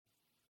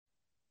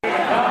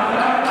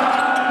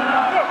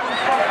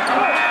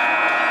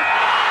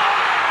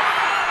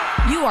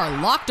are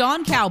Locked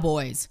On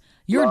Cowboys,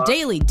 your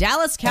daily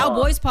Dallas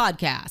Cowboys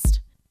podcast.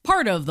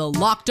 Part of the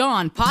Locked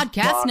On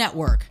Podcast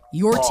Network,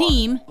 your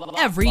team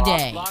every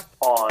day. Locked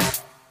on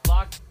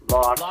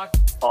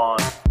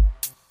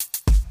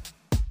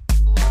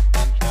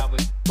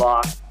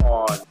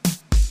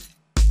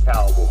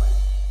Cowboys.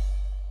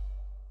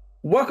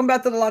 Welcome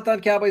back to the Locked On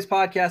Cowboys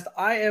podcast.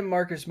 I am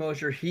Marcus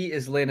Mosher. He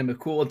is Landon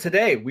McCool. And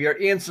today we are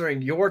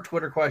answering your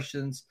Twitter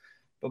questions.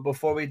 But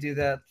before we do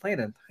that,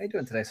 Landon, how you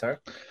doing today, sir?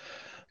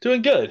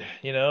 Doing good.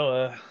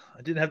 I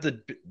didn't have to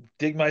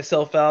dig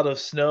myself out of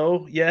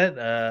snow yet.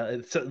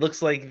 It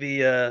looks like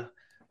the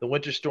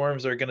winter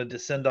storms are going to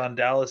descend on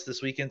Dallas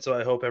this weekend, so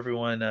I hope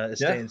everyone is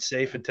staying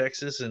safe in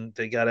Texas and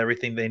they got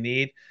everything they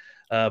need.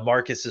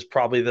 Marcus is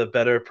probably the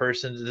better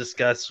person to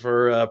discuss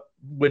for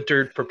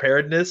winter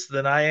preparedness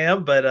than I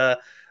am, but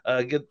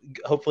good.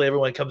 Hopefully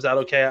everyone comes out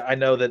okay. I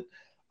know that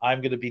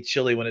I'm going to be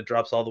chilly when it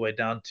drops all the way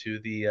down to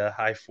the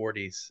high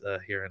 40s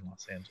here in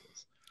Los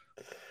Angeles.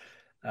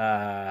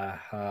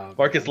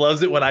 Marcus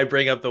loves it when I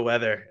bring up the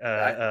weather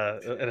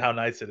and how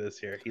nice it is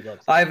here. He loves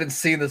it. I haven't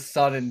seen the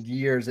sun in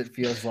years, it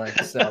feels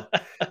like. So,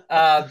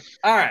 all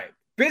right.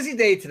 Busy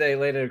day today,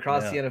 Landon,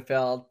 across the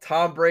NFL.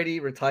 Tom Brady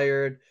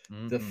retired.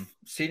 Mm-hmm. The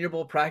Senior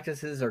Bowl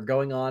practices are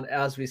going on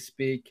as we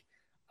speak.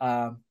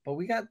 But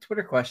we got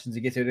Twitter questions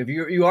to get to. If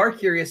you are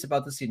curious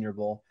about the Senior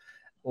Bowl,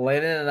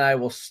 Landon and I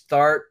will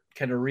start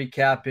kind of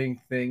recapping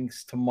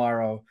things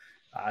tomorrow.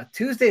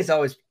 Tuesday is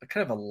always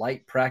kind of a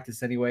light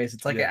practice anyways.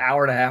 It's like an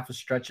hour and a half of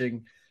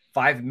stretching,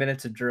 5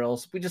 minutes of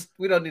drills.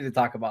 We don't need to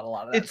talk about a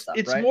lot of that stuff.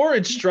 It's more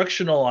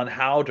instructional on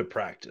how to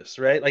practice,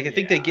 right? Like I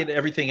think they get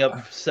everything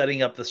up,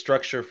 setting up the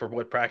structure for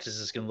what practice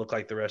is going to look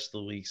like the rest of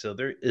the week. So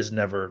there is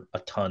never a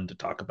ton to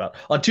talk about.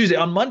 On Tuesday,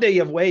 on Monday, you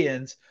have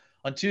weigh-ins.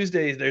 On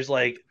Tuesdays, there's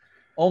like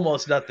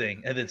almost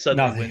nothing. And then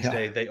suddenly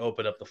Wednesday, they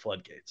open up the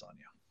floodgates on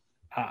you.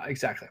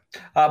 Exactly.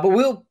 But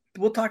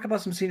we'll talk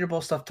about some Senior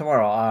Bowl stuff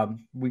tomorrow.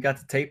 We got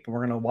the tape and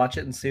we're going to watch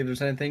it and see if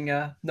there's anything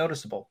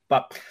noticeable.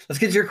 But let's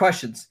get to your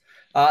questions.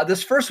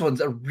 This first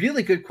one's a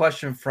really good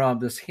question from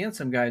this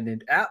handsome guy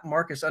named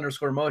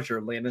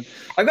 @Marcus_Mosher, Landon.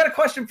 I've got a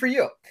question for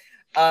you.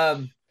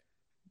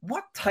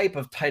 What type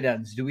of tight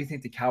ends do we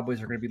think the Cowboys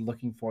are going to be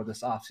looking for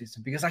this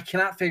offseason? Because I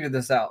cannot figure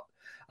this out.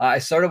 I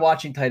started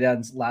watching tight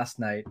ends last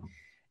night,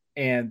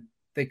 and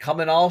they come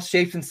in all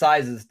shapes and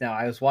sizes now.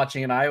 I was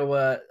watching an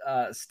Iowa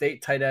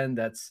State tight end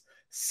that's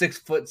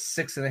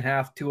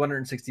 6'6.5",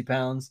 260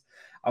 pounds.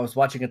 I was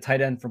watching a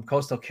tight end from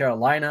Coastal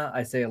Carolina,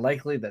 Isaiah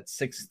Likely, that's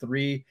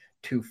 6'3",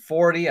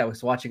 240. I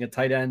was watching a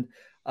tight end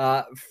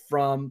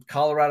from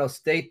Colorado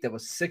State that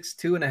was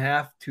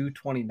 6'2.5",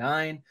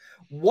 229.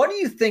 What do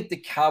you think the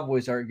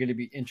Cowboys are going to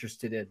be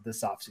interested in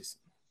this offseason?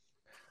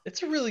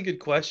 It's a really good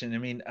question. I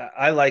mean,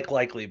 I like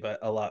Likely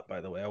a lot,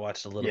 by the way. I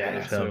watched a little bit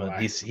of him, and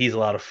he's a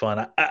lot of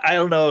fun. I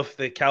don't know if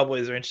the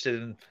Cowboys are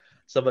interested in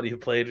somebody who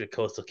played with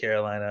Coastal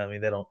Carolina. I mean,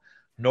 they don't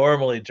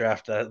normally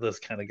draft those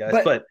kind of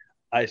guys, but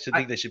I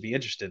think they should be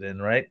interested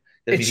in, right?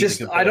 It's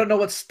just I don't know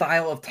what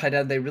style of tight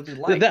end they really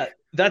like.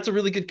 That's a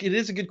really good. It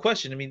is a good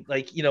question. I mean,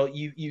 like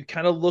you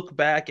kind of look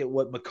back at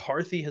what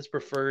McCarthy has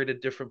preferred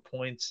at different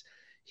points.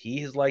 He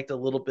has liked a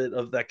little bit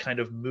of that kind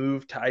of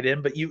move tight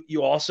end, but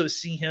you also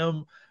see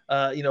him,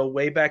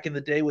 way back in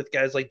the day with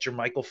guys like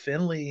Jermichael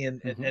Finley and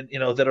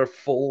that are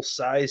full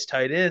size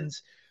tight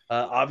ends.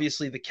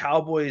 Obviously, the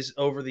Cowboys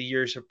over the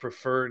years have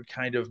preferred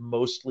kind of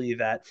mostly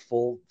that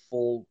full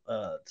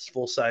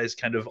size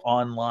kind of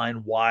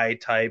online Y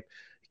type,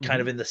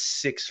 kind of in the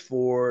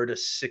 6'4" to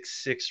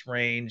 6'6"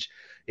 range,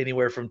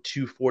 anywhere from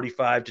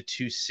 245 to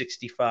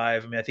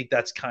 265. I mean, I think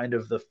that's kind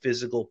of the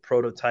physical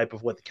prototype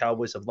of what the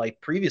Cowboys have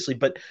liked previously.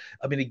 But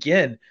I mean,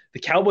 again, the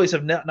Cowboys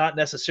have not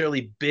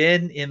necessarily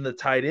been in the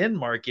tight end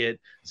market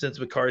since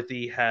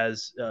McCarthy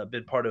has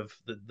been part of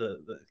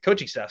the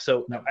coaching staff.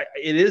 So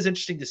it is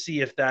interesting to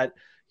see if that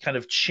kind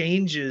of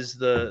changes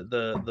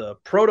the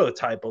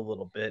prototype a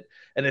little bit.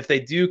 And if they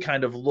do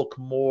kind of look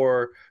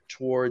more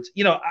towards,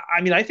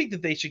 I mean, I think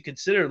that they should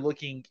consider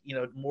looking,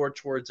 more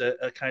towards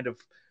a kind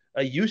of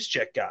a use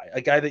check guy,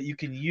 a guy that you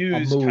can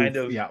use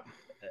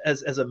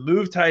as a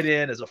move tight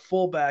end, as a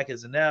fullback,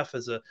 as an F,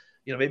 as a,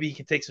 maybe he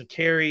can take some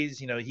carries,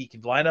 he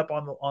can line up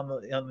on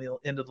the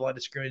end of the line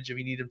of scrimmage if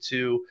you need him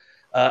to.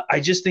 I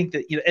just think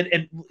that,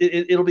 and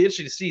it'll be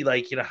interesting to see,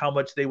 like, how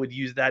much they would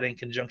use that in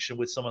conjunction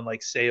with someone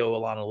like Seo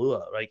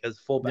Olanolua, right, as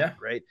fullback,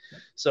 right?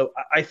 So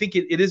I think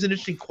it is an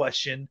interesting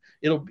question.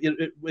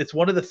 It's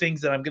one of the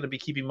things that I'm going to be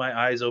keeping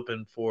my eyes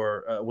open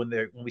for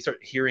when we start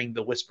hearing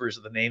the whispers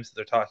of the names that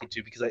they're talking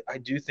to, because I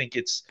do think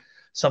it's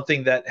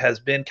something that has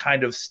been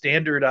kind of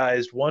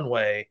standardized one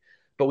way,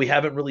 but we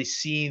haven't really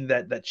seen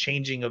that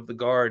changing of the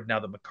guard now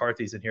that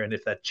McCarthy's in here, and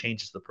if that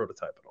changes the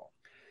prototype at all.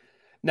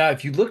 Now,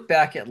 if you look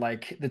back at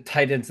like the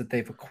tight ends that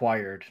they've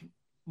acquired,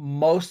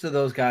 most of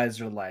those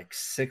guys are like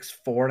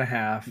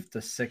 6'4.5" to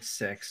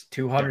 6'6",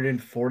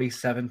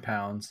 247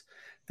 pounds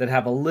that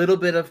have a little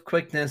bit of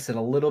quickness and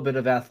a little bit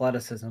of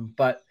athleticism.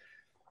 But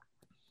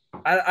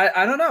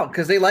I don't know,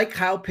 because they like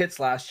Kyle Pitts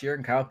last year,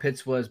 and Kyle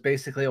Pitts was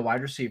basically a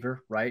wide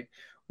receiver, right?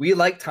 We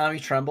like Tommy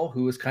Tremble,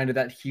 who is kind of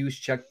that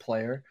huge check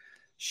player.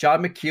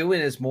 Sean McEwen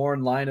is more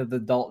in line of the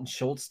Dalton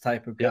Schultz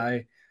type of guy.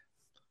 Yep.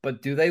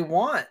 But do they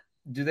want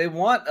a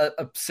 6'6",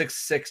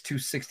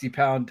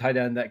 260-pound tight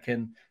end that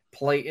can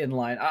play in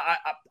line?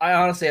 I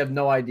honestly have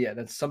no idea.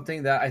 That's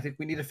something that I think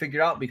we need to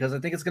figure out, because I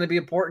think it's going to be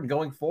important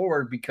going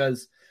forward,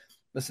 because,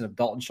 listen, if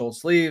Dalton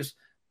Schultz leaves,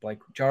 Blake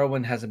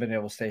Jarwin hasn't been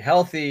able to stay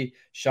healthy,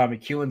 Sean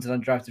McEwen's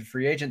an undrafted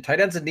free agent, tight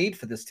end's a need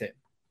for this team.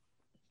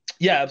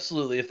 Yeah,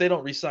 absolutely. If they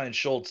don't re-sign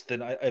Schultz,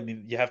 then I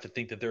mean, you have to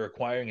think that they're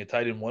acquiring a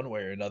tight end one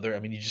way or another. I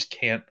mean, you just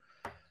can't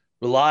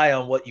rely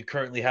on what you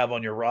currently have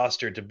on your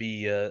roster to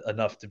be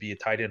enough to be a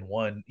tight end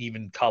one,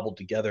 even cobbled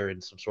together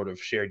in some sort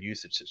of shared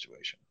usage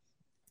situation.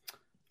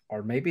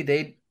 Or maybe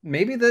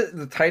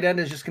the tight end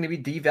is just going to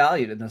be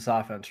devalued in this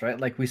offense, right?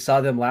 Like we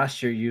saw them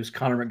last year use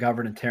Connor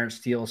McGovern and Terrence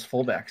Steele as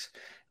fullbacks.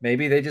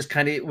 Maybe they just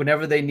kind of,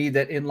 whenever they need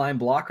that inline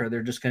blocker,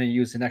 they're just going to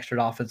use an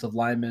extra offensive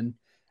lineman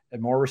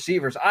and more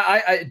receivers.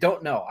 I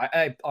don't know.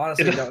 I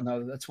honestly don't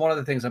know. That's one of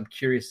the things I'm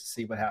curious to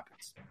see what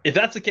happens. If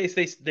that's the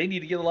case, they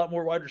need to get a lot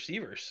more wide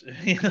receivers.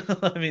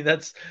 I mean,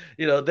 that's,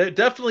 they're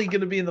definitely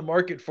going to be in the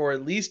market for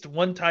at least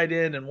one tight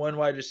end and one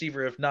wide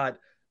receiver, if not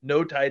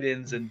no tight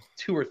ends and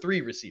 2 or 3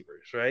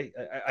 receivers, right?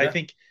 I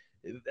think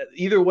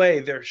either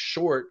way, they're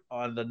short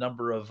on the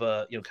number of,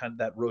 kind of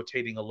that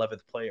rotating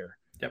 11th player.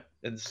 Yep.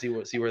 And see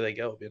where they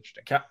go. It'll be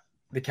interesting.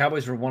 The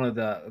Cowboys were one of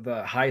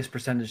the highest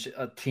percentage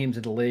teams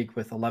in the league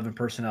with 11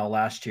 personnel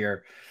last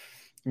year.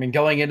 I mean,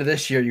 going into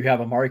this year, you have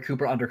Amari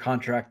Cooper under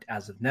contract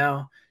as of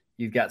now.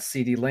 You've got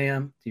CeeDee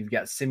Lamb. You've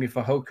got Simi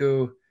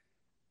Fehoko.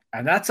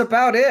 And that's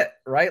about it,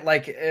 right?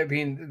 Like, I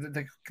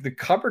mean, the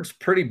cupboard's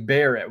pretty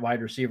bare at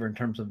wide receiver in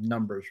terms of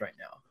numbers right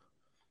now.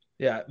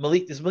 Yeah.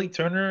 Is Malik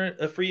Turner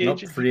a free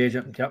agent? Nope, free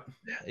agent. Yep.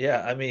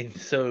 Yeah. I mean,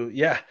 so,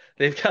 yeah,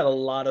 they've got a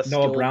lot of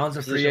Noah Brown's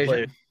a free agent.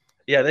 Players.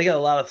 Yeah, they got a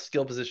lot of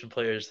skill position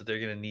players that they're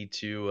going to need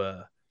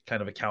to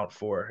kind of account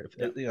for,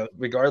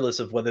 regardless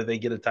of whether they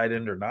get a tight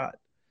end or not.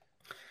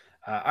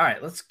 All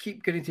right, let's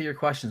keep getting to your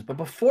questions. But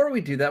before we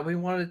do that, we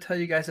wanted to tell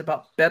you guys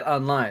about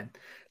BetOnline.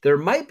 There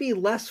might be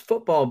less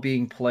football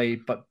being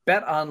played, but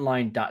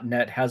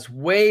BetOnline.net has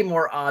way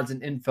more odds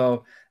and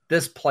info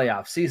this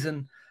playoff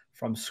season,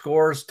 from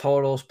scores,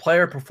 totals,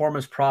 player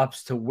performance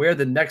props to where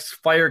the next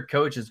fired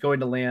coach is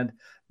going to land.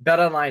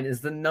 BetOnline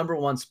is the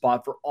 #1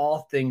 spot for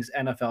all things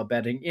NFL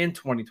betting in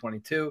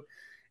 2022.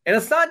 And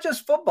it's not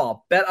just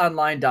football.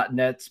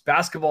 BetOnline.net's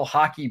basketball,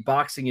 hockey,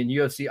 boxing, and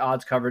UFC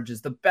odds coverage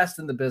is the best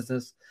in the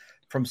business.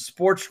 From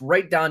sports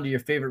right down to your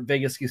favorite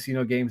Vegas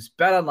casino games,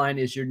 BetOnline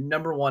is your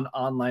 #1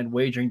 online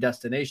wagering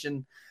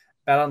destination.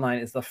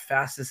 BetOnline is the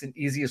fastest and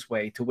easiest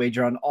way to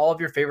wager on all of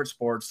your favorite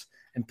sports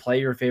and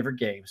play your favorite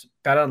games.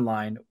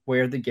 BetOnline,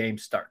 where the game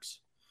starts.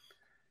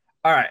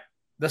 All right,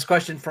 this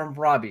question from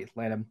Robbie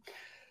Lanham.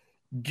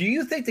 Do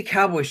you think the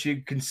Cowboys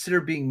should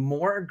consider being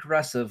more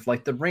aggressive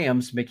like the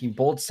Rams, making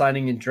bold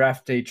signing and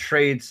draft day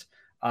trades,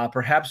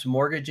 perhaps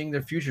mortgaging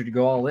their future to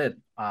go all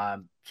in?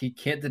 He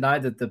can't deny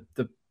that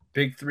the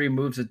big 3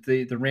 moves that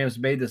the Rams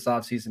made this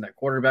offseason at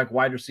quarterback,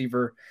 wide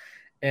receiver,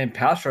 and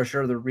pass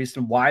rusher are the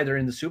reason why they're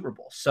in the Super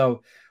Bowl.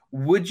 So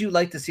would you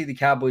like to see the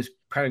Cowboys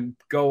kind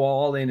of go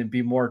all in and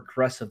be more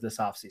aggressive this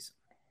offseason?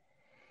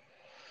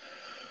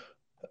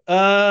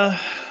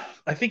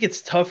 I think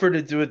it's tougher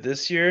to do it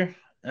this year.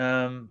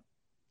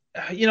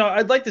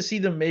 I'd like to see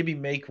them maybe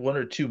make 1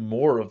 or 2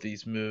 more of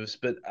these moves,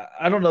 but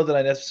I don't know that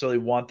I necessarily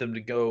want them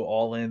to go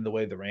all in the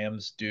way the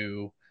Rams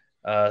do,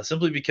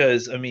 simply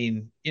because, I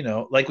mean,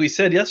 like we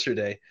said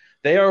yesterday,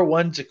 they are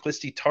one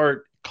Jaquiski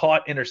Tartt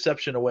caught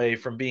interception away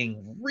from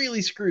being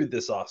really screwed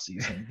this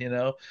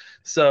offseason,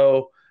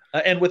 so,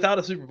 and without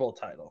a Super Bowl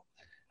title.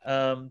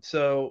 I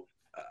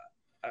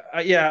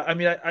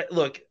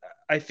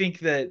think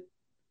that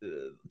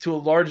to a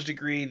large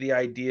degree, the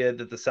idea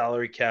that the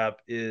salary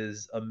cap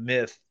is a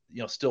myth,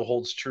 still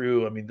holds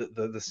true. I mean,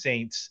 the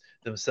Saints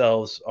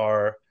themselves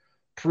are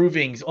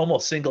proving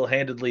almost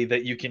single-handedly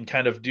that you can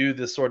kind of do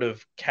this sort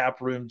of cap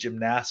room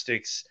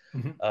gymnastics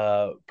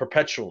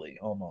perpetually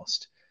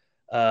almost.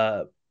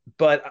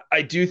 But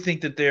I do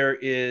think that there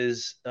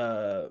is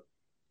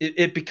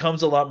it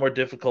becomes a lot more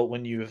difficult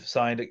when you've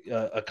signed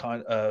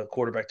a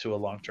quarterback to a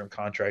long-term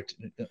contract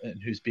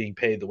and who's being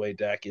paid the way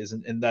Dak is.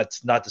 And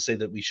that's not to say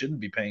that we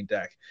shouldn't be paying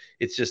Dak.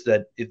 It's just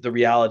that the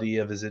reality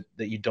of is it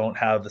that you don't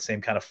have the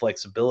same kind of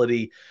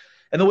flexibility.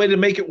 And the way to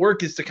make it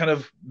work is to kind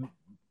of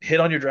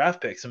hit on your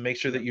draft picks and make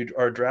sure that you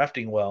are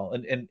drafting well.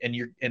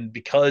 And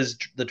because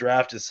the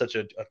draft is such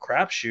a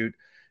crapshoot,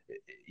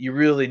 you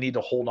really need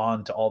to hold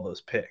on to all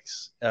those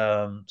picks.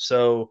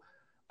 So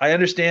I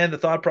understand the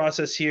thought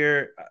process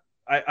here.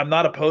 I'm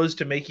not opposed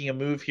to making a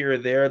move here or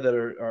there that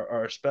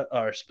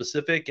are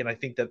specific, and I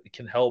think that it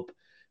can help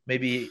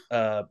maybe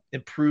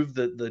improve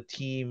the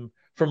team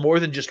for more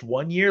than just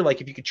 1 year.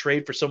 Like if you could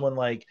trade for someone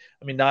like,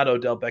 I mean, not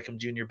Odell Beckham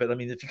Jr., but I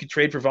mean, if you could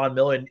trade for Von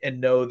Miller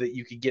and know that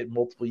you could get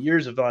multiple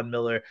years of Von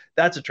Miller,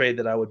 that's a trade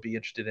that I would be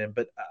interested in.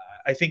 But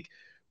I think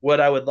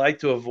what I would like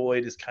to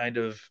avoid is kind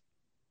of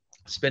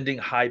spending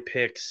high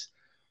picks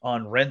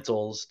on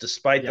rentals,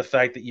 despite the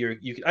fact that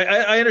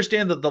I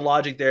understand the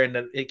logic there, and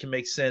that it can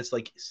make sense,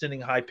 like sending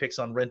high picks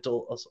on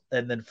rental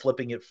and then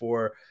flipping it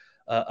for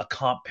a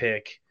comp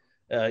pick,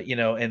 and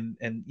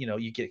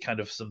you get kind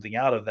of something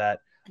out of that.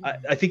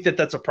 I think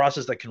that's a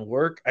process that can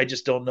work. I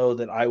just don't know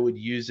that I would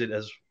use it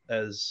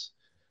as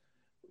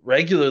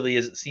regularly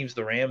as it seems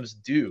the Rams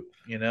do.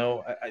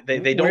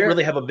 They don't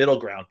really have a middle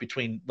ground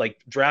between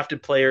like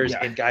drafted players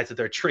and guys that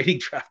they're trading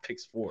draft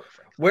picks for.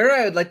 Frankly. Where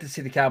I would like to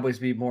see the Cowboys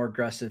be more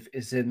aggressive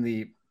is in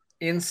the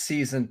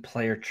in-season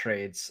player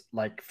trades,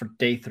 like for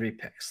day 3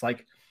 picks.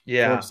 Like,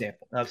 for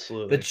example,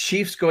 absolutely, the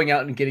Chiefs going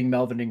out and getting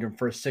Melvin Ingram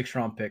for a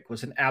 6th-round pick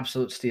was an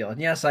absolute steal.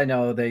 And yes, I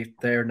know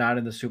they're not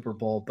in the Super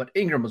Bowl, but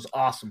Ingram was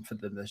awesome for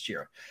them this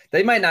year.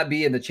 They might not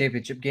be in the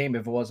championship game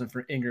if it wasn't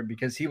for Ingram,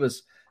 because he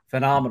was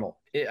phenomenal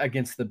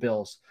against the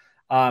Bills.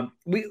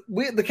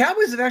 The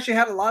Cowboys have actually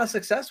had a lot of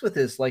success with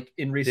this, like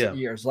in recent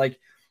years, like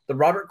the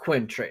Robert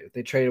Quinn trade.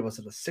 They traded, was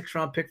it a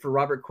 6th-round pick for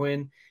Robert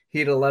Quinn? He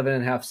had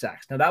 11.5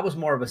 sacks. Now that was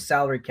more of a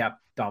salary cap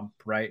dump,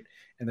 right?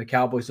 And the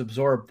Cowboys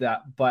absorbed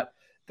that, but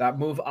that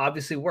move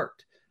obviously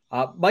worked.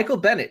 Michael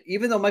Bennett,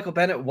 even though Michael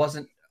Bennett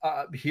wasn't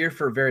here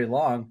for very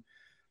long,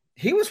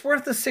 he was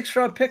worth a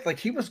 6th-round pick. Like,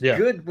 he was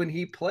good when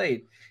he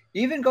played.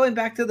 Even going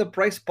back to the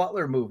Bryce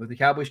Butler move, the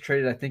Cowboys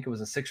traded, I think it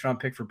was a 6th-round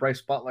pick for Bryce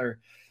Butler.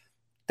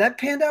 That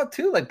panned out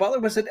too. Like, Butler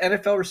was an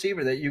NFL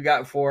receiver that you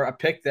got for a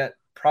pick that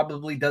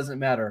probably doesn't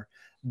matter.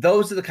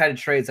 Those are the kind of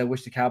trades I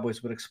wish the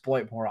Cowboys would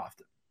exploit more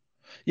often.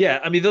 Yeah,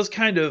 I mean, those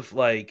kind of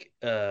like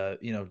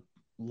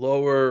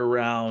lower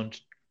round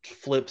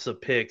flips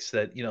of picks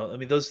that, I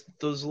mean, those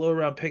lower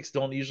round picks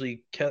don't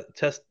usually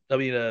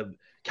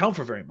count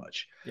for very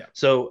much. Yeah.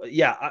 So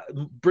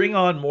bring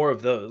on more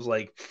of those,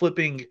 like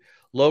flipping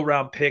low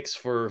round picks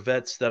for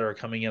vets that are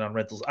coming in on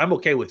rentals. I'm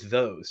okay with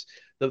those.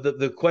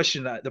 The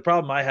question, the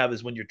problem I have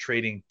is when you're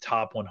trading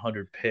top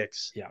 100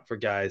 picks for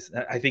guys.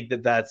 I think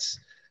that's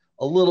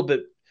a little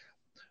bit.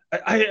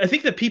 I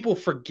think that people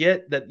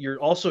forget that you're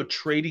also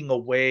trading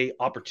away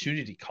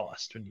opportunity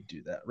cost when you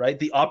do that, right?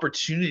 The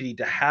opportunity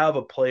to have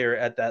a player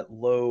at that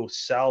low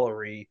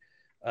salary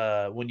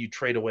when you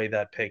trade away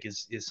that pick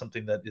is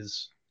something that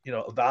is,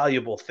 a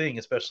valuable thing,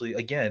 especially,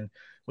 again,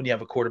 when you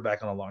have a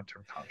quarterback on a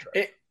long-term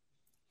contract.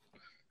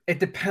 It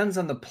depends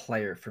on the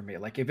player for me.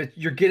 Like, if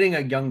you're getting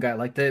a young guy,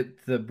 like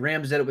the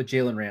Rams did it with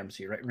Jalen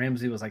Ramsey, right?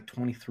 Ramsey was like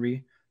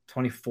 23,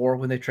 24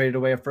 when they traded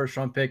away a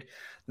 1st-round pick.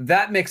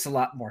 That makes a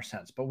lot more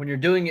sense. But when you're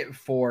doing it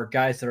for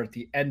guys that are at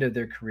the end of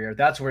their career,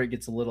 that's where it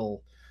gets a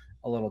little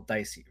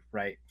dicey,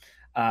 right?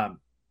 I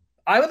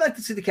would like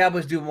to see the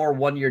Cowboys do more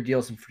 1-year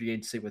deals in free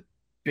agency with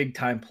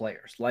big-time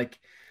players. Like,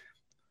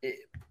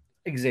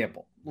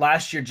 example,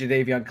 last year,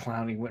 Jadeveon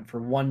Clowney went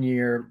for 1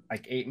 year,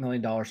 like $8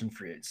 million in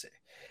free agency.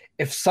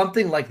 If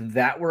something like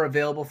that were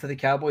available for the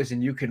Cowboys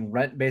and you can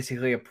rent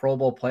basically a Pro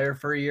Bowl player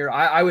for a year,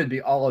 I would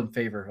be all in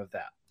favor of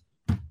that.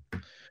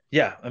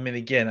 Yeah, I mean,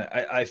 again,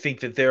 I think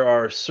that there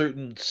are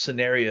certain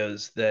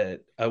scenarios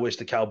that I wish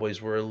the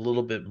Cowboys were a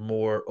little bit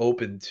more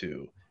open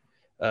to.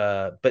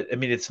 But, I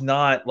mean, it's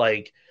not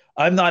like –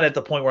 I'm not at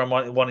the point where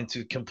I'm wanting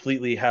to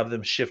completely have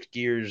them shift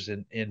gears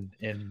and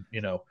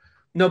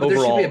no, but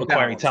overall there should be a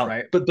acquiring balance, talent.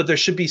 right? But there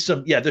should be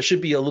there should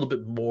be a little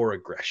bit more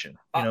aggression,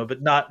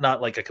 but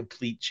not like a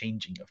complete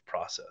changing of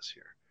process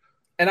here.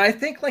 And I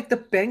think like the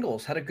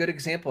Bengals had a good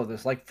example of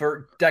this. Like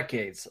for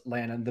decades,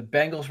 Landon, the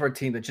Bengals were a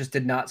team that just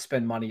did not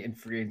spend money in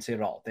free agency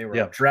at all. They were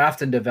a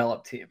draft and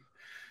develop team.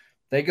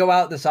 They go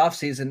out this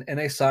offseason and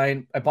they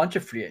sign a bunch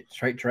of free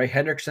agents, right? Trey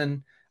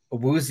Hendrickson,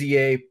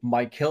 Awuzie,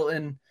 Mike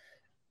Hilton.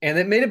 And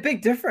it made a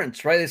big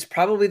difference, right? It's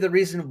probably the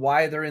reason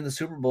why they're in the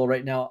Super Bowl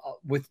right now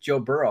with Joe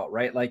Burrow,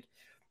 right? Like,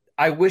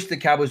 I wish the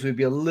Cowboys would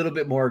be a little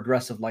bit more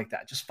aggressive like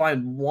that. Just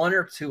find 1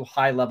 or 2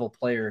 high-level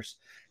players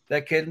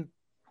that can,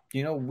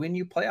 win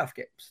you playoff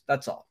games.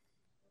 That's all.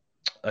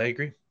 I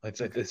agree. I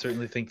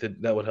certainly think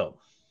that would help.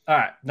 All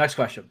right, next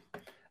question.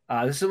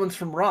 This one's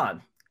from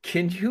Ron.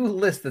 Can you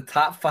list the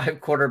top 5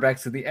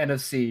 quarterbacks of the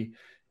NFC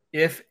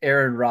if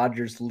Aaron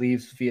Rodgers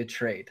leaves via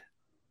trade?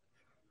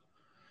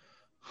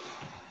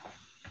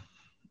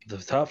 The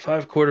top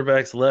 5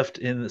 quarterbacks left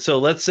in. So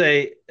let's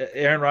say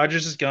Aaron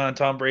Rodgers is gone.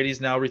 Tom Brady's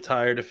now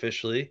retired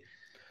officially.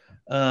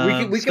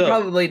 We could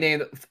probably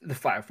name the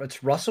 5.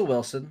 It's Russell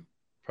Wilson.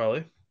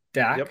 Probably.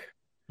 Dak. Yep.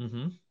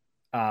 Mm-hmm.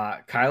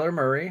 Kyler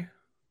Murray.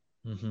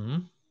 Mm-hmm.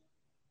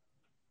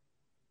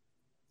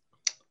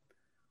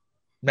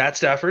 Matt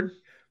Stafford.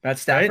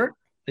 Right?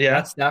 Yeah.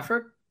 Matt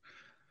Stafford.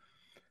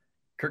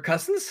 Kirk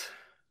Cousins.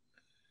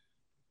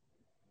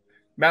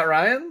 Matt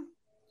Ryan.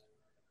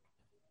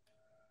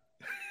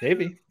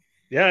 Maybe.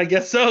 Yeah, I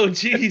guess so.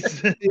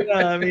 Jeez.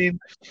 Yeah, I mean,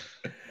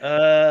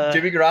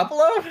 Jimmy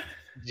Garoppolo.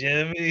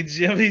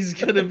 Jimmy's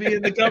gonna be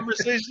in the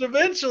conversation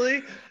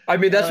eventually. I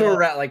mean, that's where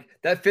we're at. Like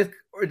that 5th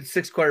or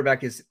 6th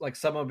quarterback is like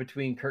someone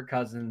between Kirk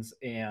Cousins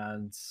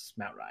and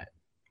Matt Ryan.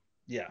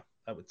 Yeah,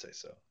 I would say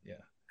so. Yeah.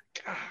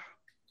 God.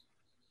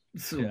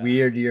 It's a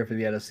weird year for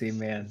the NFC,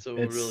 man. It's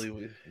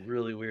really,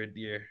 really weird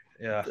year.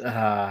 Yeah.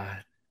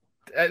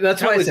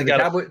 That's why I said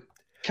the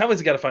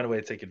Cowboys got to find a way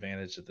to take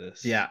advantage of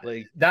this. Yeah,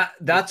 like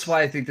that's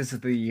why I think this is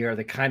the year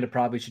they kind of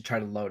probably should try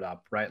to load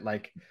up, right?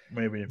 Like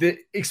maybe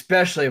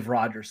especially if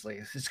Rodgers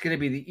leaves, it's going to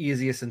be the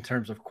easiest in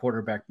terms of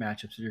quarterback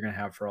matchups that you're going to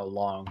have for a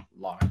long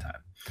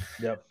time.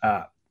 Yep.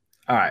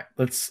 All right,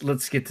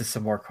 let's get to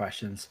some more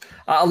questions.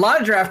 A lot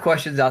of draft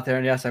questions out there,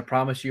 and yes, I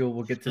promise you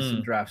we'll get to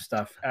some draft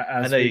stuff.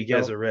 I know you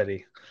guys are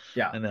ready.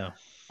 Yeah, I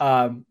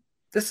know.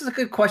 This is a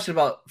good question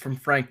from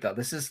Frank though.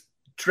 This is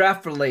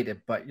draft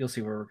related, but you'll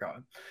see where we're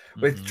going.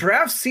 With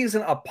draft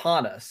season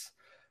upon us,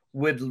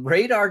 would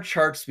radar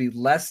charts be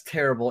less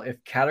terrible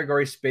if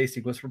category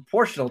spacing was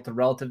proportional to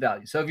relative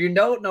value? So if you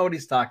don't know what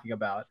he's talking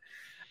about,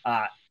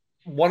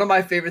 one of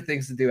my favorite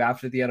things to do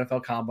after the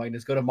NFL Combine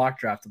is go to Mock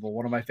Draftable,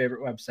 one of my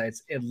favorite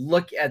websites, and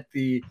look at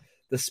the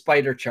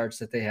spider charts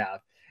that they have.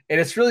 And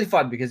it's really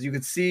fun because you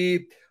can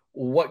see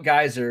what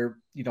guys are,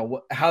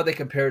 how they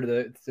compare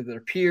to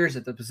their peers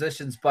at the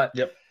positions, but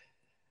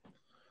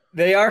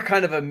they are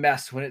kind of a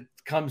mess when it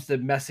comes to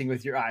messing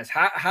with your eyes.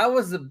 How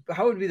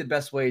would be the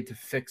best way to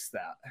fix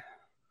that?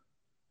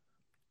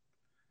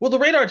 Well, the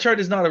radar chart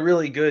is not a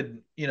really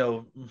good,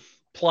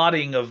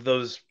 plotting of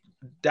those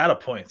data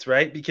points,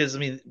 right? Because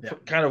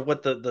kind of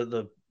what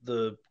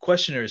the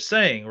questioner is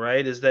saying,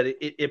 right, is that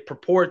it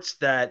purports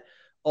that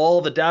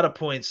all the data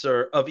points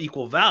are of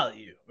equal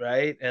value,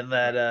 right? And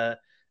that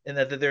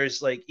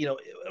there's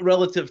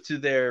relative to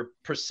their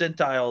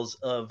percentiles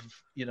of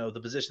the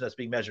position that's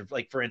being measured.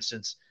 Like for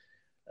instance,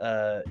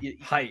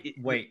 height,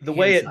 weight, the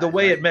way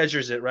it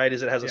measures it, right,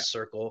 is it has a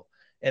circle,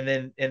 and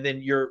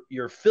then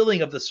your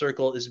filling of the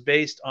circle is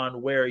based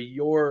on where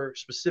your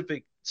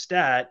specific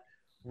stat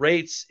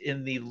rates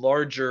in the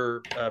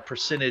larger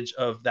percentage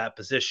of that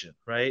position,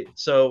 right?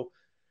 So,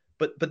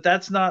 but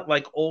that's not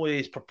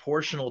always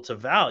proportional to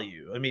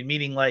value. I mean,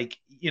 meaning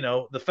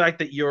the fact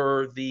that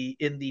you're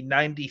in the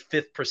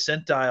 95th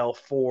percentile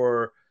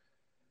for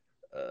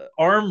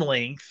arm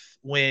length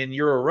when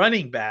you're a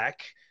running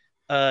back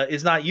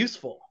is not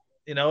useful.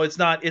 It's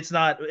not, and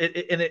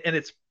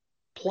it's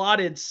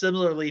plotted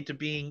similarly to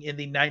being in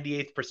the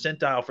 98th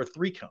percentile for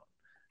 3-cone.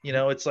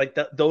 It's like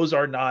that. Those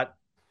are not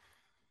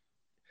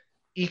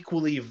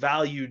equally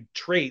valued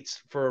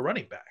traits for a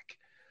running back.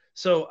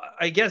 So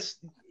I guess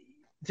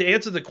to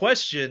answer the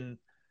question,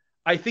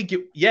 I think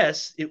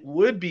it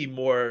would be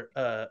more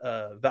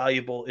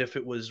valuable if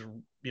it was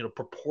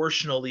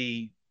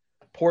proportionally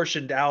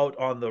portioned out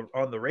on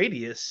the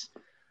radius,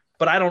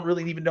 but I don't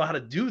really even know how to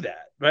do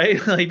that,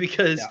 right? I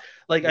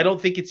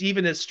don't think it's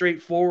even as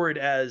straightforward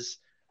as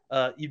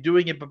you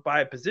doing it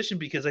by a position,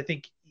 because I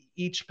think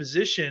each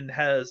position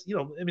has,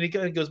 it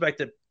kind of goes back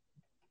to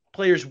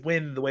players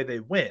win the way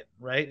they win,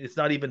 right? It's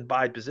not even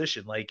by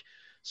position.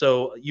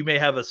 So you may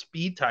have a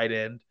speed tight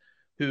end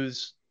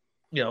who's,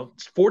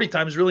 40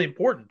 times really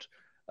important,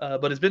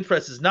 but his bench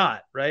press is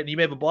not, right? And you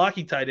may have a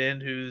blocking tight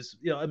end who's,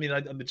 I'm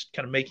just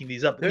kind of making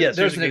these up. There's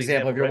an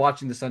example if you're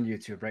watching this on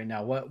YouTube right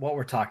now, what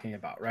we're talking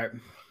about, right?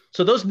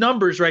 So those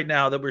numbers right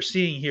now that we're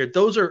seeing here,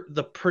 those are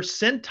the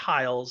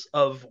percentiles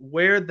of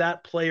where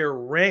that player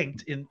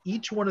ranked in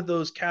each one of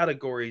those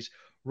categories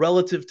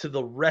relative to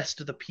the rest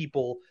of the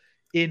people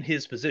in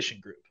his position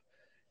group.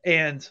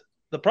 And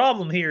the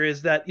problem here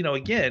is that,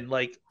 again,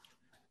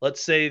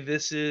 let's say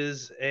this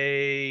is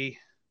I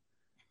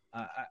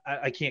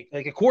can't,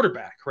 a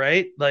quarterback,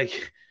 right?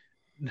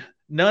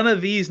 None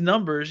of these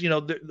numbers,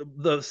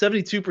 the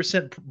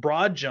 72%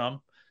 broad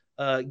jump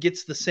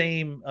gets the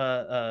same,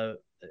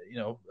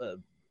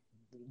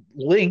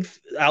 length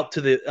out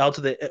to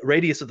the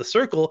radius of the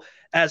circle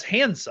as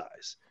hand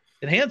size.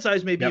 And hand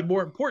size may be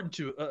more important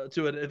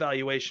to an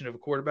evaluation of a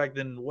quarterback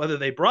than whether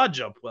they broad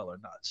jump well or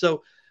not.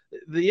 So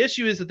the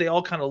issue is that they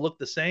all kind of look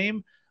the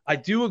same. I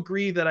do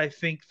agree that I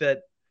think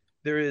that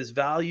there is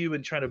value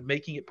in trying to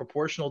making it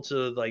proportional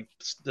to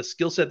the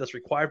skill set that's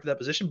required for that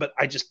position, but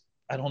I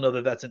don't know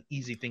that that's an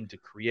easy thing to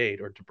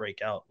create or to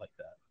break out like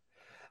that.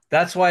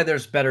 That's why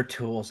there's better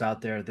tools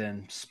out there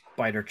than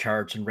spider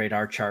charts and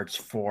radar charts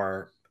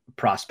for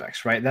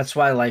prospects, right? That's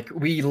why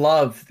we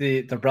love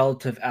the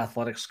relative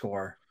athletic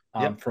score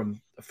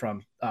from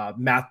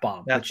Math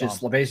Bomb, which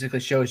basically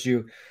shows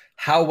you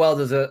how well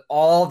does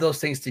all those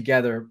things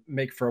together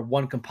make for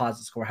one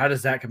composite score. How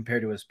does that compare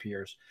to his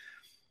peers?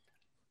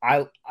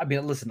 I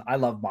mean, listen, I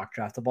love Mock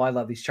Draftable. I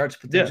love these charts,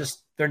 but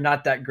they're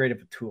not that great of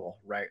a tool,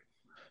 right?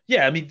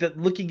 Yeah, I mean,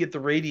 looking at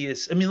the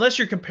radius, unless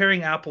you're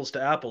comparing apples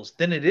to apples,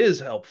 then it is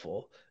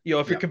helpful.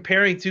 If you're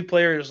comparing two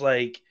players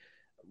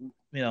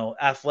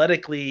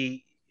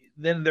athletically,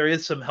 then there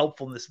is some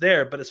helpfulness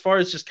there. But as far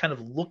as just kind of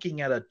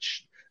looking at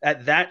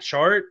that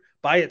chart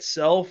by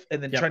itself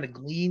and then trying to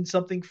glean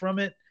something from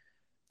it,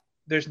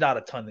 there's not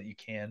a ton that you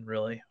can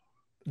really.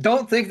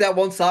 Don't think that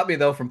won't stop me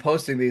though from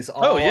posting these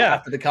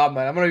after the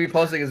combine. I'm going to be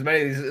posting as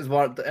many of these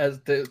as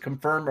to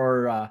confirm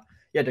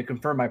to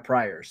confirm my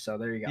priors. So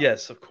there you go.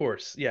 Yes, of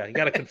course. Yeah, you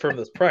got to confirm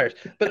those priors.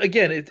 But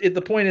again,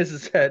 the point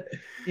is that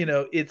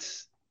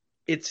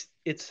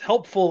it's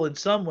helpful in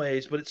some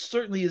ways, but it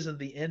certainly isn't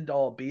the end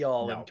all be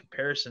all in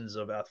comparisons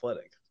of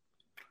athletics.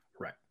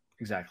 Right.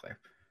 Exactly.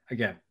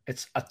 again,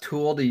 it's a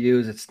tool to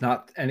use. It's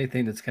not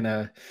anything that's going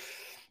to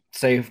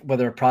say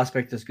whether a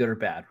prospect is good or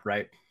bad,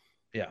 right?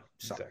 Yeah,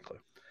 So, exactly.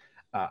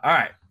 all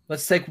right.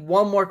 Let's take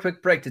one more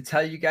quick break to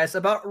tell you guys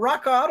about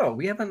Rock Auto.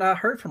 We haven't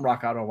heard from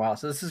Rock Auto in a while,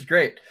 so this is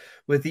great.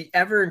 With the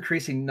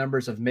ever-increasing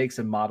numbers of makes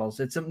and models,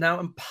 it's now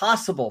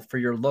impossible for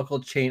your local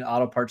chain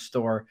auto parts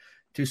store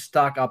to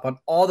stock up on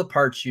all the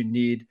parts you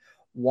need.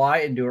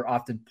 Why endure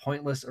often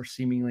pointless or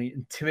seemingly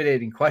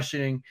intimidating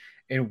questioning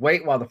and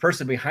wait while the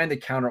person behind the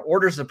counter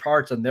orders the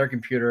parts on their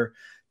computer,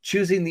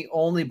 choosing the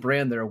only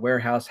brand their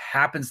warehouse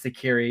happens to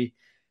carry?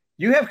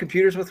 You have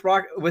computers with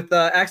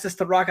access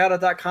to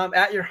rockauto.com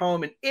at your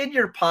home and in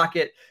your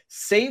pocket.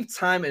 Save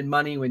time and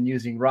money when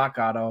using Rock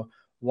Auto.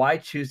 Why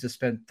choose to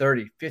spend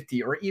 30,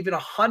 50, or even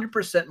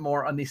 100%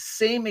 more on the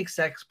same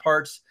exact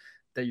parts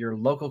that your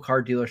local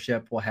car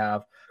dealership will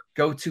have?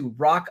 Go to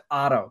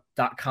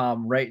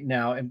rockauto.com right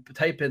now and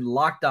type in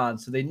Locked On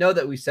so they know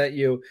that we sent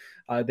you.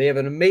 They have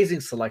an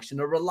amazing selection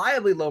of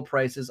reliably low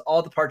prices,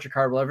 all the parts your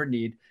car will ever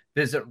need.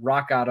 Visit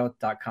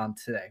rockauto.com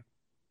today.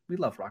 We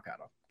love Rock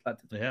Auto.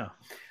 Yeah.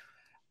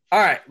 All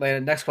right,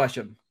 Landon, next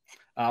question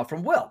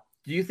from Will.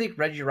 Do you think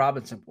Reggie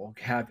Robinson will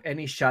have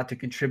any shot to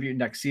contribute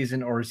next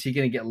season, or is he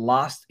going to get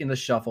lost in the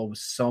shuffle with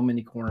so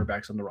many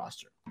cornerbacks on the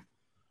roster?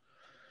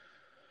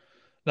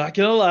 Not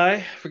going to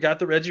lie. Forgot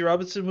that Reggie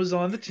Robinson was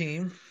on the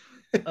team.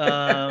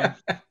 We're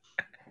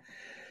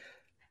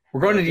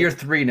going into year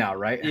 3 now,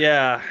 right?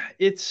 Yeah,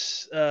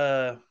 it's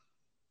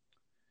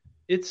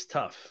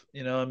tough.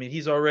 I mean,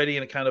 he's already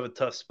in a kind of a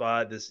tough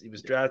spot. He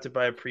was drafted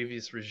by a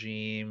previous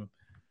regime.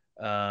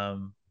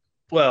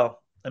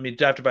 Well, I mean,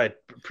 drafted by a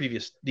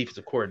previous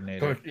defensive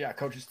coordinator.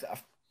 Coaching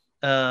staff.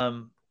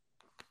 There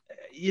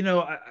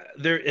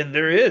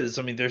is.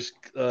 I mean, there's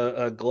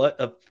a glut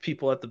of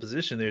people at the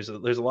position. There's a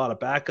lot of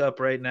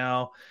backup right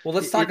now. Well,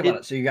 let's talk about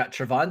it. So you got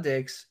Trevon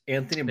Diggs,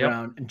 Anthony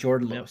Brown, and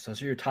Jordan Lewis.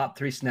 Those are your top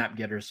 3 snap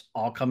getters,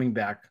 all coming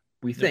back,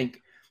 we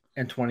think,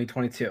 in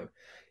 2022.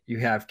 You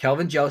have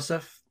Kelvin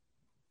Joseph,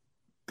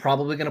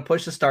 probably going to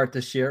push the start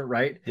this year,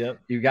 right? Yep.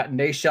 You've got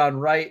Nahshon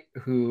Wright,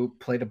 who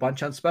played a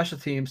bunch on special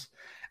teams.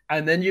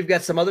 And then you've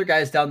got some other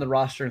guys down the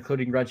roster,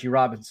 including Reggie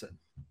Robinson.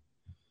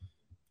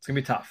 It's going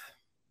to be tough.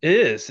 It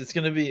is. It's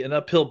going to be an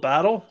uphill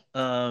battle.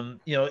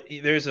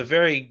 There's a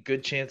very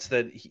good chance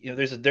that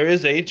there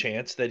is a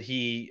chance that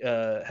he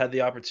had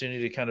the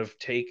opportunity to kind of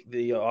take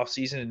the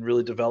offseason and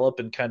really develop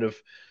and kind of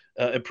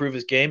improve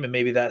his game, and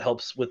maybe that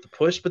helps with the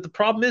push. But the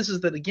problem is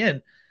that,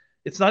 again,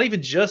 it's not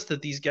even just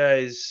that these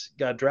guys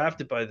got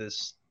drafted by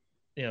this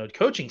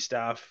coaching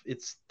staff.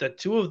 It's that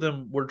 2 of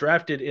them were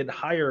drafted in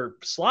higher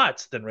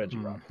slots than Reggie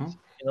Robinson.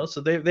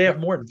 So they have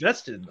more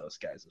invested in those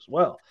guys as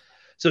well.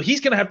 So he's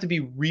going to have to be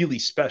really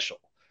special.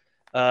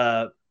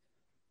 I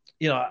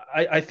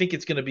think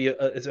it's going to be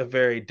it's a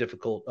very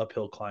difficult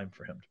uphill climb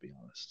for him, to be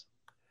honest.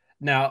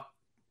 Now,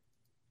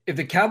 if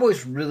the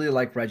Cowboys really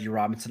like Reggie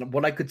Robinson,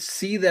 what I could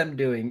see them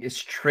doing is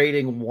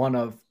trading one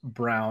of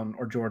Brown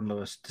or Jordan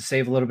Lewis to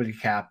save a little bit of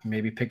cap,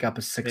 maybe pick up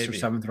a 6th or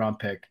 7th round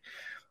pick,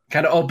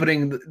 kind of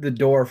opening the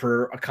door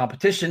for a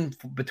competition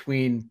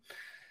between,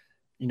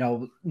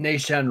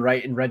 Nahshon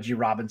Wright and Reggie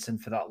Robinson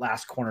for that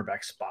last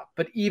cornerback spot.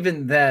 But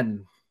even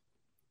then,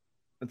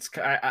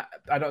 I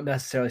don't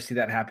necessarily see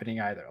that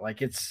happening either.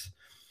 Like,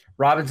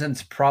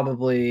 Robinson's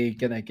probably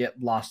going to get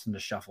lost in the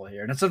shuffle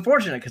here. And it's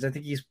unfortunate because I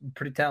think he's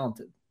pretty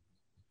talented.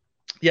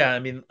 Yeah, I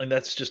mean, and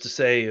that's just to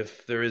say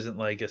if there isn't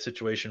like a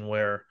situation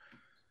where,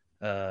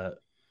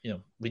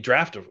 we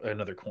draft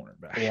another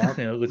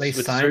cornerback, which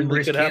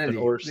certainly could happen,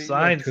 or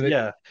signs.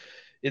 Yeah,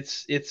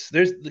 it's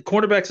there's the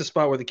cornerback's a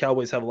spot where the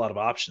Cowboys have a lot of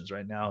options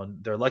right now,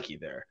 and they're lucky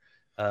there.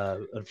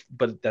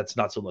 But that's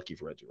not so lucky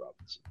for Reggie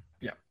Robinson.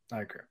 Yeah,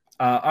 I agree.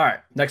 All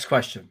right, next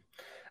question.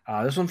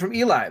 This one from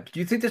Eli. Do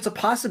you think there's a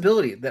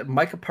possibility that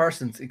Micah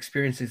Parsons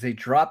experiences a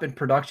drop in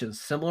production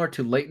similar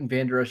to Leighton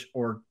Vander Esch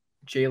or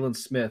Jalen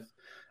Smith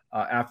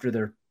after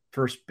their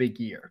first big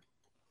year?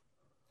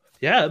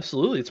 Yeah,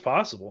 absolutely. It's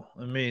possible.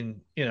 I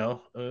mean,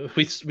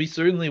 we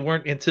certainly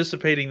weren't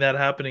anticipating that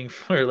happening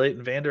for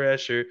Leighton Vander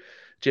Esch or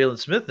Jalen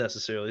Smith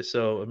necessarily.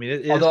 So, I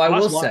mean, although I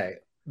will say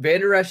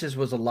Vander Esch's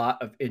was a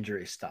lot of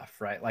injury stuff,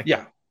 right? Like,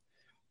 yeah,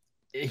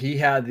 he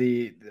had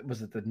the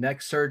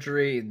neck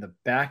surgery and the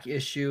back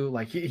issue.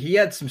 Like, he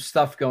had some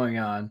stuff going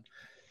on.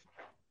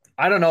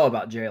 I don't know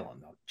about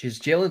Jalen though.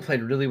 Jalen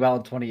played really well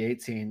in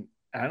 2018.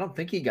 I don't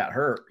think he got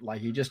hurt.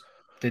 Like, he just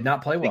did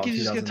not play well. I think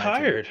he just got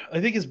tired. I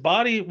think his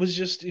body was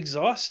just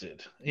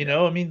exhausted.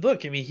 I mean,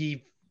 look,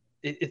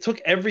 it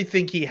took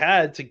everything he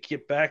had to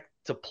get back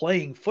to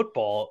playing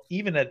football,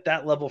 even at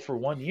that level for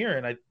 1 year.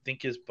 And I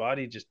think his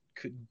body just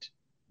couldn't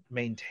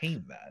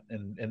maintain that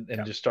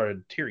and just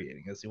started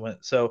deteriorating as he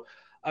went. So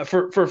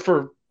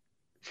for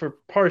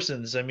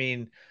Parsons, I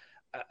mean,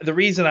 the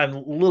reason I'm a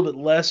little bit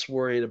less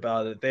worried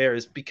about it there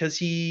is because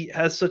he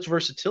has such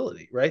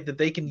versatility, right? That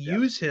they can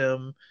use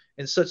him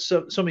in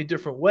so many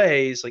different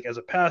ways, like as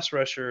a pass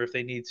rusher, if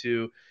they need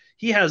to.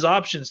 He has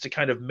options to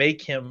kind of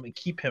make him and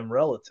keep him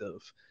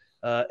relative.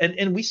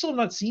 And we still have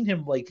not seen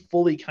him like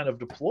fully kind of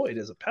deployed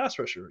as a pass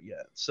rusher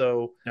yet.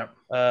 So,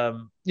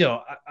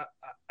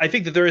 I I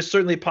think that there is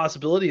certainly a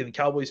possibility, and the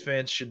Cowboys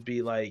fans should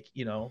be like,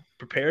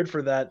 prepared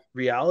for that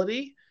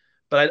reality.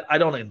 But I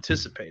don't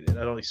anticipate it.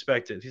 I don't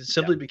expect it. It's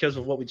simply because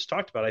of what we just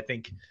talked about. I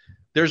think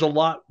there's a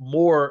lot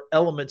more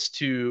elements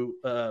to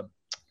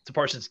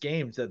Parsons'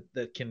 games that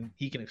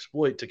he can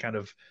exploit to kind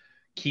of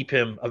keep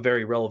him a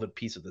very relevant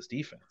piece of this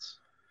defense.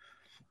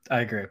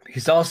 I agree.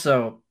 He's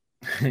also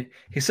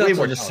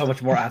just so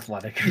much more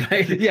athletic,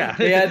 right?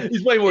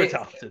 He's way more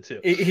talented too.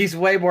 He's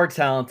way more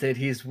talented.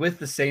 He's with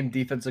the same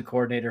defensive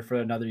coordinator for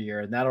another year,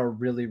 and that'll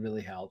really,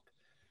 really help.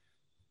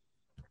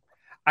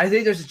 I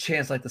think there's a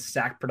chance like the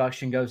sack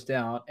production goes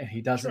down and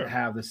he doesn't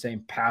have the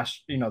same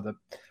pass, the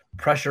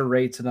pressure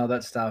rates and all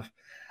that stuff.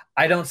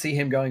 I don't see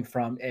him going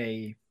from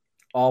a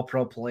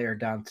all-pro player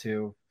down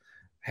to,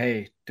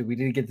 hey, do we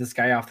need to get this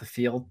guy off the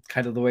field?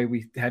 Kind of the way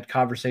we had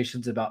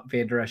conversations about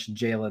Van Der Esch and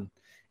Jalen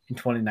in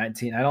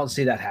 2019. I don't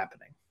see that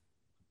happening.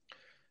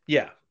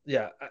 Yeah.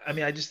 I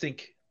mean, I just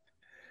think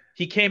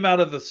he came out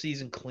of the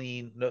season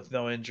clean,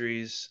 no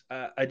injuries.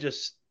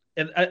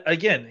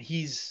 Again,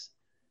 he's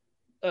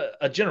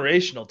a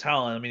generational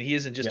talent. I mean, he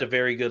isn't just a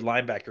very good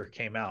linebacker who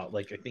came out.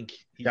 Like, I think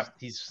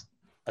he's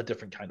a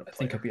different kind of player. I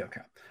think he'll be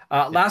okay.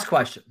 Last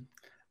question.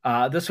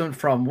 This one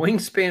from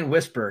Wingspan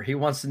Whisper. He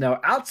wants to know,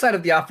 outside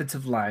of the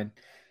offensive line,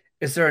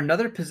 is there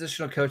another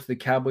positional coach the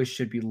Cowboys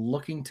should be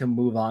looking to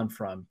move on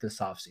from this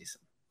offseason?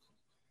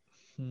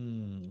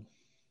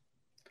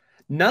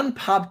 None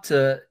popped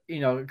to,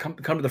 come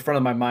to the front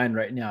of my mind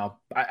right now.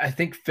 I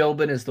think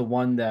Philbin is the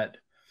one that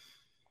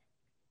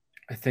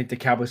I think the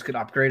Cowboys could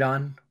upgrade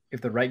on if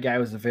the right guy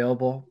was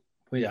available.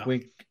 Mike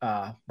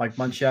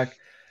Munchak.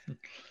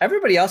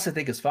 Everybody else I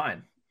think is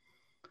fine.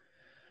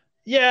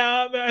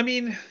 Yeah, I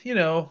mean,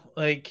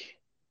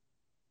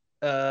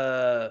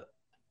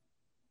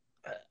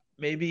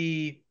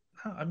 maybe,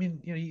 I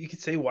mean, you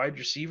could say wide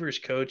receivers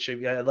coach.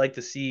 I'd like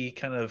to see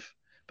kind of,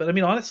 but I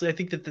mean, honestly, I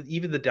think that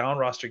even the down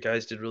roster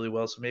guys did really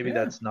well. So maybe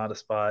that's not a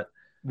spot.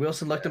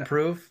 Wilson looked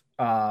improved.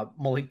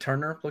 Malik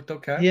Turner looked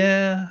okay.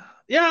 Yeah,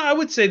 I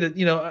would say that,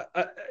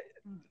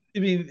 I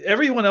mean,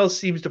 everyone else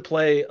seems to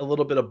play a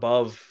little bit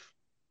above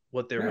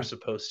what they were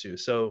supposed to.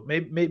 So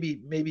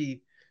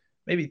maybe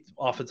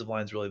offensive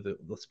line is really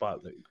the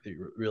spot that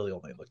you really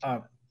only looked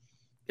at.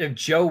 If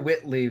Joe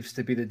Witt leaves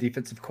to be the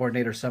defensive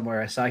coordinator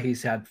somewhere, I saw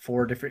he's had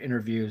 4 different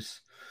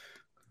interviews.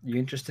 You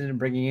interested in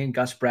bringing in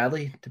Gus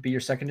Bradley to be your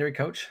secondary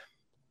coach?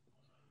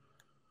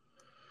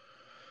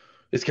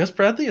 Is Gus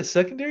Bradley a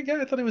secondary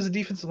guy? I thought he was a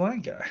defensive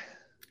line guy.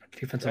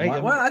 Defensive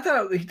line. Well, I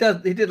thought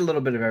he did a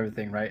little bit of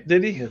everything, right?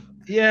 Did he?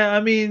 Yeah, I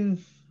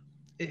mean,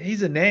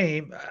 he's a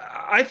name.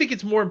 I think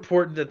it's more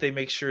important that they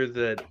make sure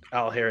that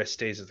Al Harris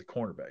stays as the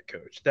cornerback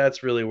coach.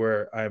 That's really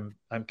where I'm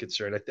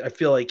concerned. I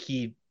feel like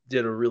he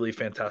did a really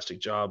fantastic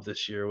job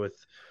this year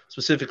with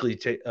specifically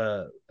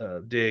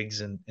Diggs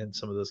and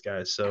some of those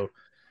guys. So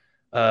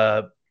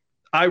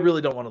I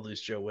really don't want to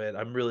lose Joe Witt.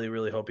 I'm really,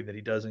 really hoping that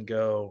he doesn't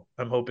go.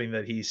 I'm hoping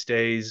that he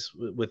stays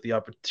with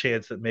the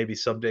chance that maybe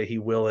someday he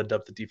will end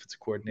up the defensive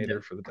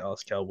coordinator for the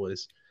Dallas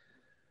Cowboys.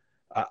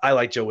 I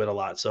like Joe Witt a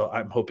lot, so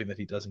I'm hoping that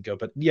he doesn't go.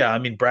 But yeah, I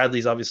mean,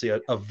 Bradley's obviously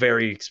a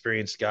very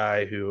experienced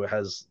guy who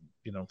has,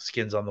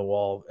 skins on the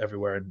wall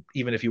everywhere. And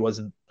even if he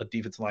wasn't a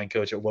defensive line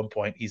coach at one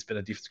point, he's been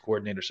a defensive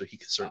coordinator, so he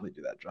could certainly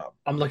do that job.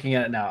 I'm looking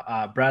at it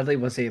now. Bradley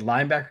was a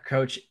linebacker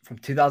coach from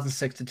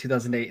 2006 to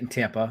 2008 in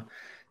Tampa,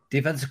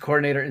 defensive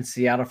coordinator in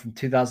Seattle from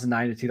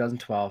 2009 to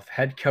 2012,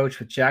 head coach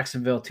with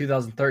Jacksonville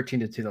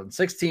 2013 to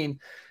 2016,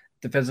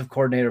 defensive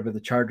coordinator with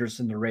the Chargers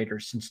and the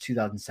Raiders since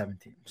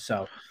 2017.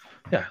 So,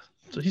 yeah.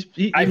 So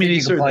you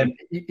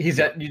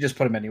just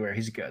put him anywhere.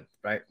 He's good,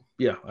 right?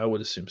 Yeah, I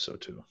would assume so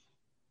too.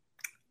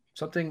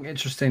 Something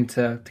interesting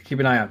to keep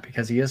an eye on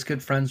because he is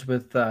good friends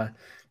with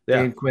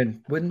Dan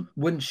Quinn.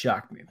 Wouldn't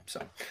shock me.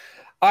 So,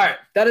 all right,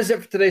 that is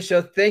it for today's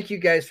show. Thank you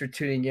guys for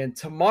tuning in.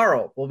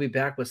 Tomorrow we'll be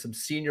back with some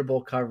Senior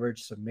Bowl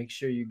coverage, so make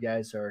sure you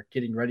guys are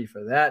getting ready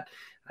for that.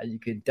 You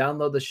can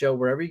download the show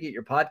wherever you get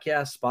your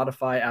podcasts: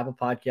 Spotify, Apple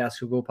Podcasts,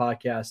 Google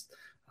Podcasts.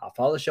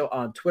 Follow the show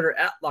on Twitter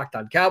at Locked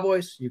On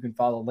Cowboys. You can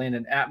follow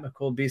Landon at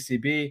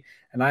McCoolBCB,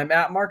 and I'm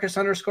at Marcus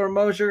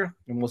 _Mosier,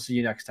 and we'll see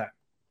you next time.